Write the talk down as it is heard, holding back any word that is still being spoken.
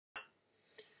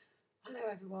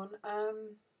everyone.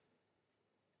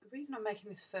 The reason I'm making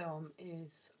this film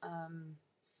is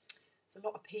there's a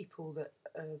lot of people that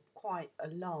are quite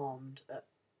alarmed at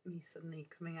me suddenly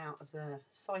coming out as a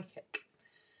psychic,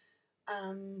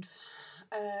 and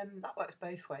that works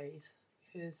both ways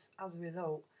because as a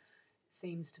result it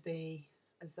seems to be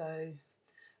as though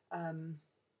having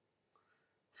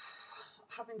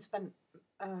spent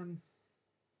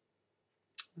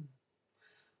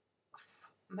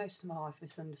most of my life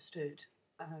misunderstood,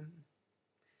 I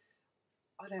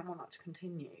don't want that to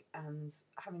continue, and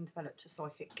having developed a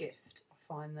psychic gift, I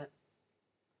find that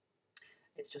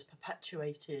it's just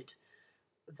perpetuated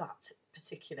that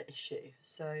particular issue.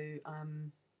 So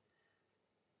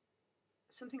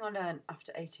something I learned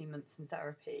after 18 months in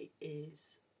therapy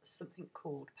is something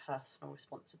called personal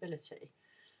responsibility.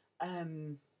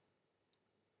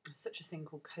 Such a thing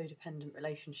called codependent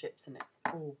relationships, and it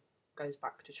all goes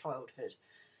back to childhood.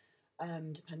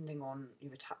 Depending on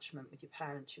your attachment with your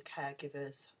parents, your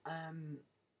caregivers.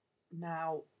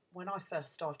 Now, when I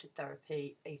first started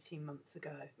therapy 18 months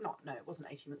ago, it wasn't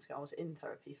 18 months ago, I was in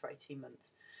therapy for 18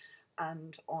 months,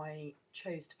 and I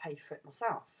chose to pay for it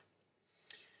myself.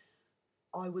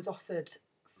 I was offered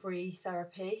free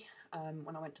therapy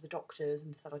when I went to the doctors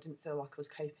and said I didn't feel like I was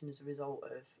coping as a result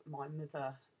of my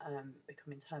mother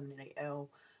becoming terminally ill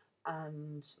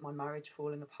and my marriage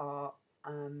falling apart,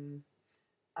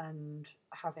 and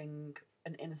having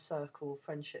an inner circle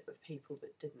friendship of people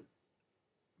that didn't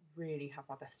really have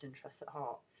my best interests at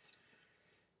heart.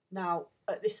 Now,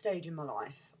 at this stage in my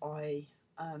life, I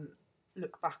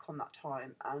look back on that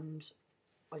time and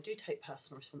I do take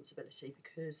personal responsibility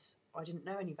because I didn't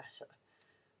know any better.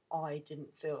 I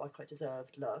didn't feel like I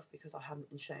deserved love because I hadn't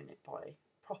been shown it by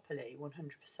properly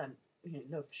 100%.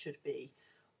 Love should be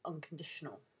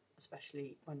unconditional,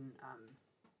 especially when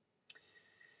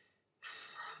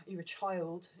you're a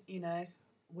child.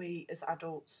 We as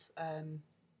adults are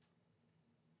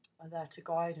there to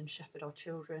guide and shepherd our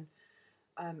children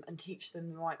and teach them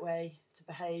the right way to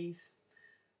behave.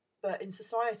 But in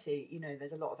society,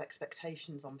 there's a lot of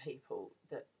expectations on people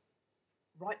that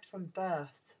right from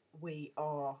birth we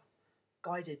are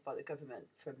guided by the government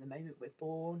from the moment we're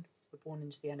born. We're born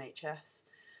into the NHS,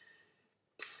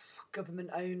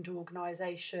 government-owned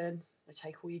organisation. They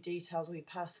take all your details, all your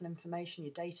personal information,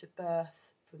 your date of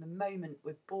birth. From the moment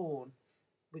we're born,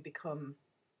 we become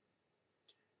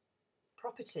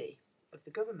property of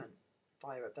the government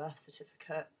via a birth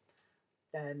certificate.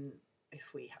 Then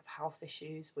if we have health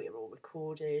issues, we are all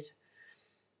recorded.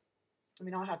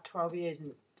 I had 12 years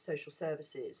in social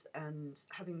services, and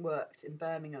having worked in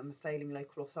Birmingham, a failing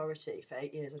local authority, for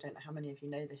 8 years, I don't know how many of you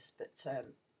know this, but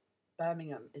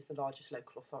Birmingham is the largest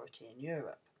local authority in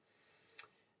Europe.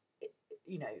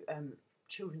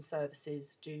 Children's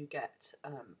services do get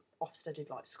Ofsteded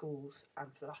like schools,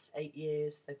 and for the last 8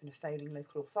 years they've been a failing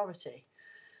local authority.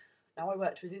 Now, I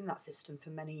worked within that system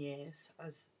for many years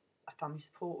as a family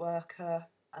support worker,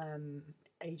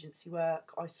 agency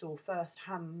work. I saw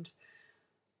firsthand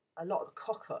a lot of the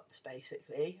cock-ups,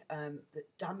 basically,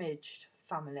 that damaged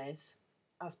families,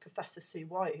 as Professor Sue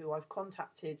White, who I've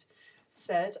contacted,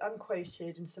 said,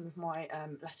 unquoted in some of my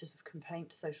letters of complaint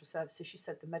to social services. She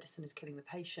said the medicine is killing the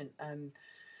patient.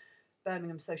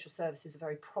 Birmingham social services are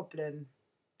very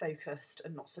problem-focused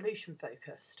and not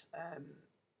solution-focused.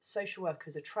 Social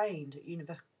workers are trained at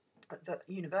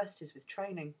universities with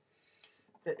training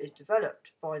that is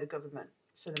developed by the government,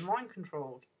 so they're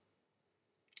mind-controlled.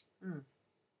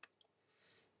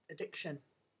 Addiction,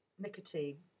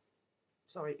 nicotine.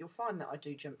 Sorry, you'll find that I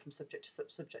do jump from subject to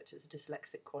subject. It's a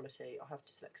dyslexic quality. I have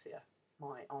dyslexia.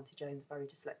 My Auntie Jane's very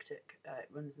dyslexic. It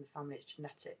runs in the family. It's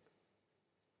genetic.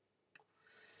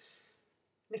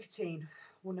 Nicotine,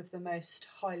 one of the most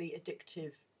highly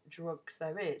addictive drugs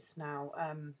there is. Now,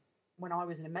 when I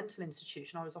was in a mental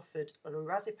institution, I was offered a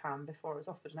lorazepam before I was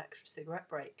offered an extra cigarette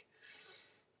break.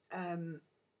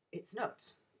 It's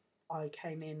nuts. I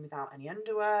came in without any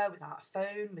underwear, without a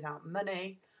phone, without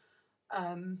money.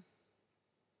 And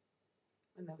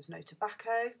there was no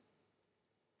tobacco,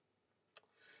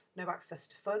 no access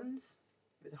to funds.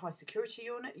 It was a high security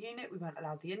unit. We weren't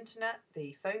allowed the internet.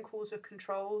 The phone calls were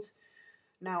controlled.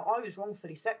 Now, I was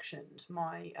wrongfully sectioned.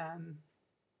 My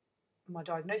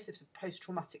diagnosis of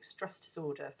post-traumatic stress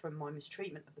disorder from my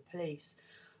mistreatment of the police,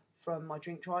 from my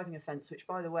drink driving offence, which,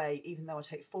 by the way, even though I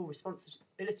take full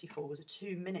responsibility for, was a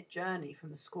 2-minute journey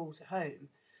from the school to home.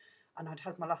 And I'd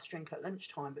had my last drink at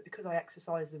lunchtime, but because I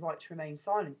exercised the right to remain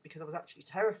silent, because I was actually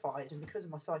terrified, and because of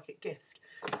my psychic gift,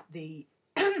 the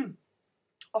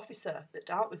officer that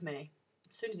dealt with me,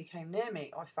 as soon as he came near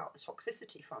me, I felt the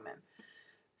toxicity from him.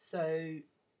 So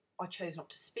I chose not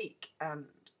to speak, and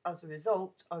as a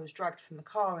result I was dragged from the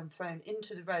car and thrown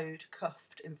into the road,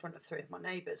 cuffed in front of 3 of my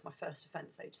neighbours. My first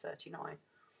offence, age 39.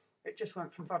 It just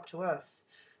went from bad to worse.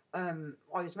 I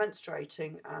was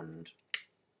menstruating and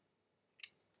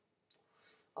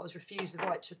I was refused the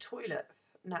right to a toilet.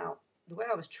 Now, the way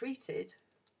I was treated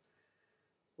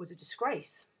was a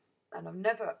disgrace, and I've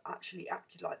never actually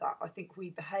acted like that. I think we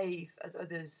behave as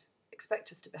others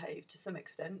expect us to behave to some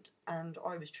extent, and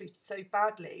I was treated so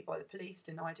badly by the police,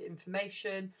 denied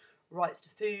information, rights to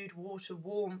food, water,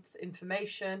 warmth,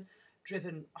 information,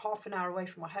 driven half an hour away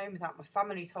from my home without my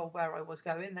family told where I was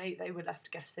going. They were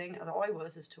left guessing, as I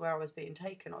was, as to where I was being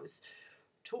taken. I was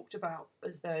talked about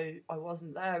as though I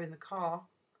wasn't there in the car.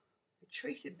 They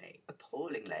treated me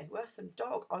appallingly, worse than a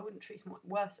dog. I wouldn't treat my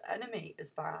worst enemy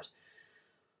as bad.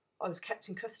 I was kept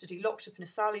in custody, locked up in a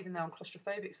cell, even though I'm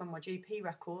claustrophobic. It's on my GP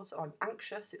records. I'm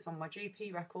anxious. It's on my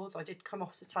GP records. I did come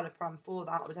off citalopram for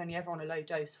that. I was only ever on a low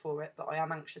dose for it, but I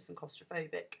am anxious and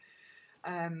claustrophobic.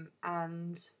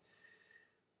 And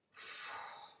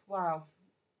wow,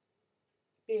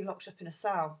 being locked up in a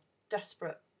cell,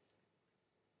 desperate,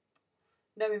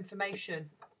 no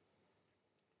information,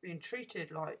 being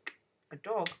treated like a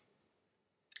dog,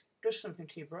 does something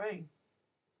to your brain.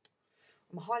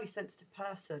 I'm a highly sensitive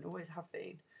person, always have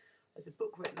been. There's a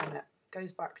book written on it. It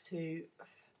goes back to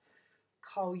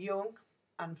Carl Jung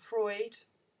and Freud.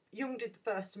 Jung did the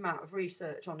first amount of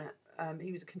research on it.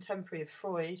 He was a contemporary of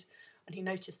Freud, and he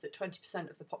noticed that 20%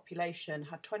 of the population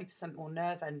had 20% more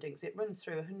nerve endings. It runs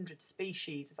through 100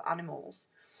 species of animals.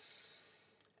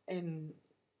 In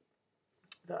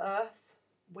the earth,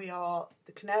 we are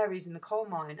the canaries in the coal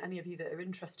mine. Any of you that are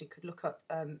interested could look up.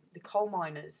 The coal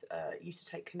miners used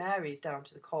to take canaries down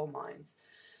to the coal mines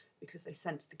because they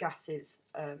sensed the gases,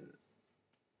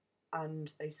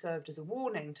 and they served as a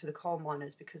warning to the coal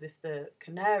miners, because if the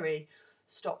canary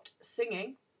stopped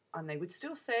singing, and they would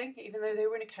still sing even though they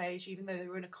were in a cage, even though they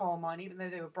were in a coal mine, even though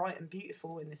they were bright and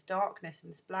beautiful in this darkness, in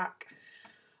this black,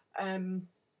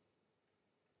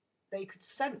 they could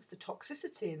sense the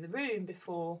toxicity in the room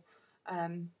before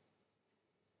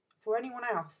for anyone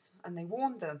else, and they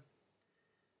warned them.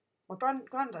 My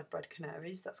granddad bred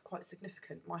canaries. That's quite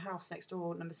significant. My house next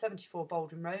door, number 74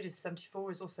 Baldwin Road, is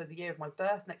 74, is also the year of my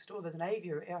birth. Next door there's an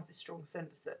aviary. I have this strong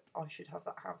sense that I should have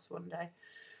that house one day.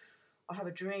 I have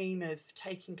a dream of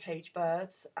taking caged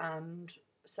birds and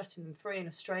setting them free in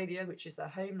Australia, which is their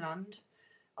homeland.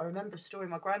 I remember a story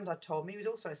my granddad told me. He was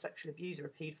also a sexual abuser, a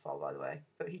paedophile, by the way,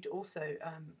 but he'd also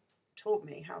taught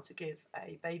me how to give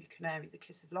a baby canary the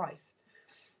kiss of life,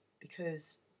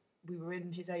 because we were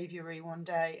in his aviary one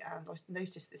day and I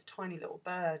noticed this tiny little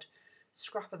bird,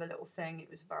 scrap of a little thing.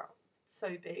 It was about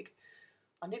so big.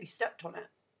 I nearly stepped on it,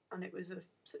 and it was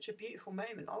such a beautiful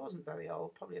moment. I wasn't very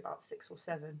old, probably about 6 or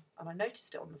 7, and I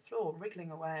noticed it on the floor wriggling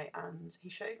away, and he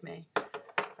showed me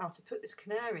how to put this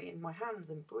canary in my hands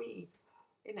and breathe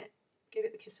in it, give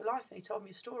it the kiss of life. And he told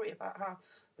me a story about how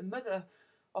the mother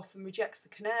often rejects the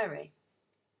canary,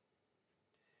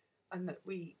 and that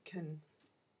we can,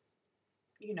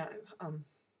 you know,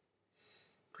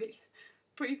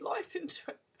 breathe life into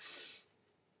it.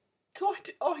 So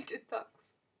I did that.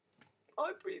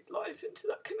 I breathed life into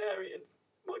that canary, and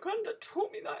my granddad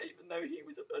taught me that, even though he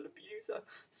was an abuser.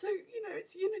 So, you know,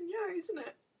 it's yin and yang, isn't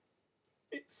it?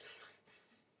 It's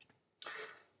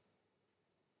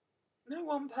no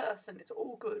one person, it's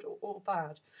all good or all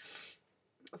bad.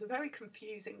 It's a very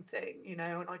confusing thing, you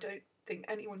know, and I don't think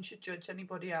anyone should judge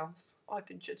anybody else. I've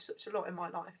been judged such a lot in my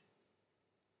life.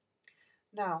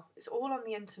 Now, it's all on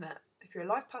the internet. If you're a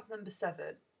life path number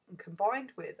 7, and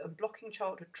combined with unblocking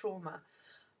childhood trauma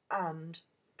and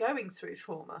going through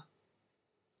trauma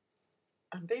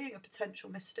and being a potential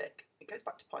mystic, it goes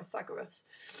back to Pythagoras,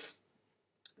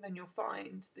 then you'll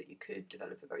find that you could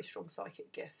develop a very strong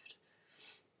psychic gift.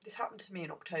 This happened to me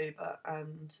in October,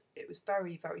 and it was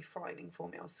very, very frightening for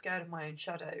me. I was scared of my own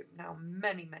shadow. Now,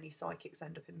 many, many psychics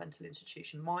end up in mental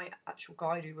institution. My actual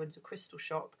guide, who runs a crystal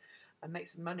shop and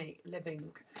makes money a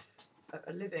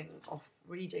living off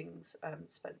readings,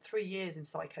 spent 3 years in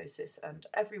psychosis, and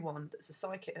everyone that's a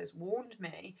psychic has warned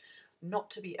me not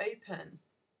to be open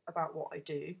about what I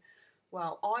do.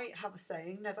 Well, I have a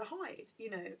saying, never hide.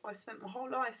 You know, I've spent my whole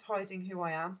life hiding who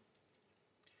I am.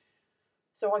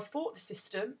 So I fought the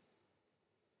system.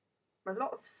 A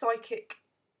lot of psychic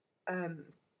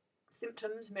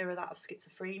symptoms mirror that of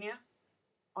schizophrenia.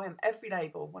 I am every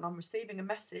label. When I'm receiving a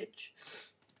message,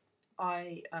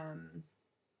 I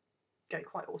go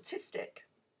quite autistic.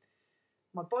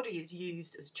 My body is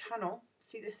used as a channel.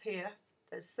 See this here?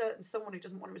 There's someone who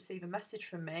doesn't want to receive a message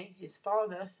from me. His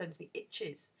father sends me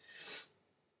itches.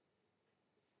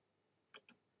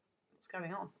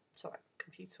 going on? Sorry,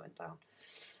 computer went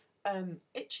down.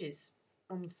 Itches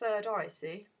on the third eye,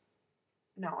 see?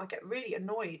 Now, I get really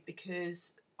annoyed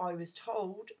because I was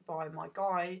told by my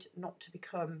guide not to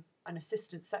become an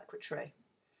assistant secretary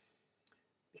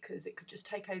because it could just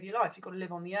take over your life. You've got to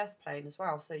live on the earth plane as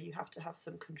well, so you have to have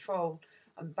some control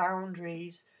and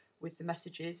boundaries with the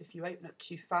messages. If you open up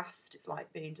too fast, it's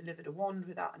like being delivered a wand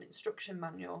without an instruction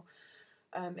manual.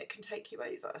 It can take you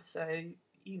over. So,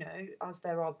 you know, as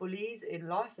there are bullies in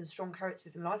life and strong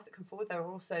characters in life that come forward, there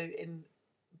are also in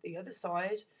the other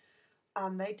side,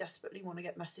 and they desperately want to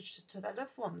get messages to their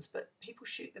loved ones, but people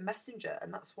shoot the messenger,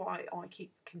 and that's why I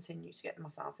continue to get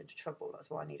myself into trouble. That's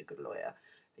why I need a good lawyer,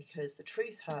 because the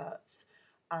truth hurts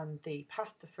and the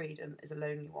path to freedom is a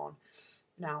lonely one.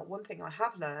 Now, one thing I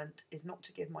have learned is not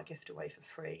to give my gift away for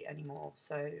free anymore.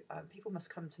 So people must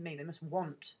come to me. They must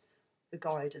want the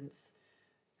guidance.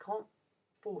 Can't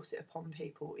force it upon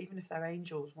people, even if their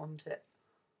angels want it.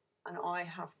 And I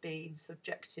have been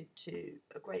subjected to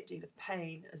a great deal of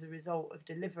pain as a result of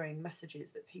delivering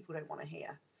messages that people don't want to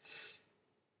hear.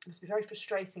 It must be very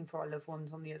frustrating for our loved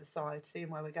ones on the other side, seeing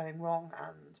where we're going wrong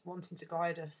and wanting to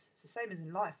guide us. It's the same as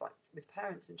in life, like with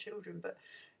parents and children, but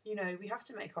you know, we have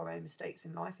to make our own mistakes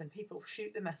in life, and people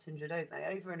shoot the messenger, don't they,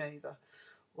 over and over.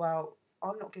 Well,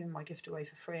 I'm not giving my gift away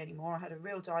for free anymore. I had a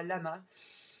real dilemma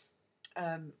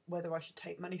whether I should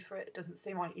take money for it. It doesn't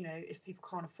seem like, you know, if people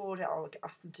can't afford it, I'll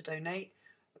ask them to donate.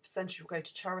 A percentage will go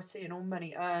to charity, and all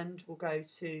money earned will go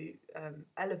to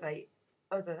elevate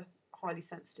other highly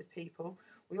sensitive people.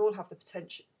 We all have the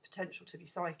potential to be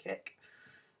psychic.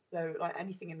 Though, like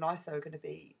anything in life, there are going to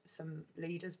be some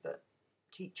leaders, but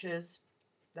teachers,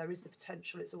 there is the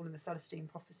potential. It's all in the Celestine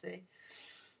prophecy.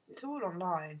 It's all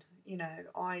online. You know,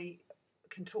 I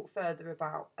can talk further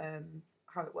about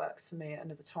how it works for me at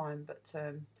another time, but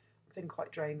I'm feeling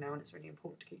quite drained now, and it's really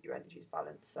important to keep your energies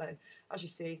balanced. So, as you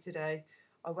see today,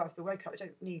 I've been woken up. I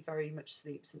don't need very much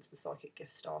sleep since the psychic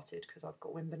gift started because I've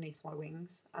got wind beneath my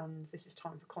wings, and this is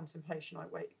time for contemplation. I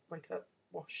wake up,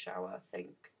 wash, shower,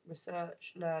 think,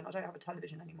 research, learn. I don't have a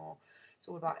television anymore. It's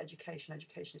all about education.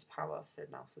 Education is power, said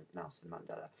Nelson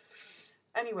Mandela.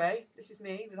 Anyway, this is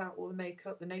me without all the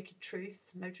makeup, the naked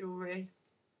truth, no jewellery,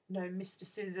 no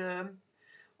mysticism.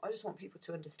 I just want people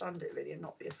to understand it, really, and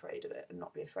not be afraid of it, and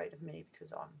not be afraid of me,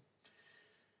 because I'm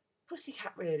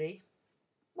pussycat, really.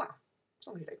 Well, as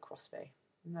long as you don't cross me,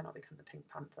 and then I'll become the Pink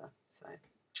Panther. So,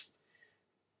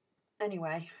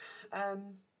 anyway,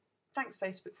 thanks,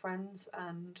 Facebook friends,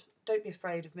 and don't be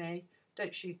afraid of me.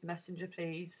 Don't shoot the messenger,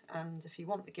 please. And if you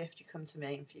want the gift, you come to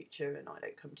me in future, and I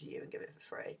don't come to you and give it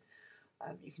for free.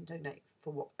 You can donate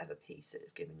for whatever piece it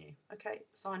has given you. Okay,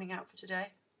 signing out for today.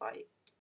 Bye.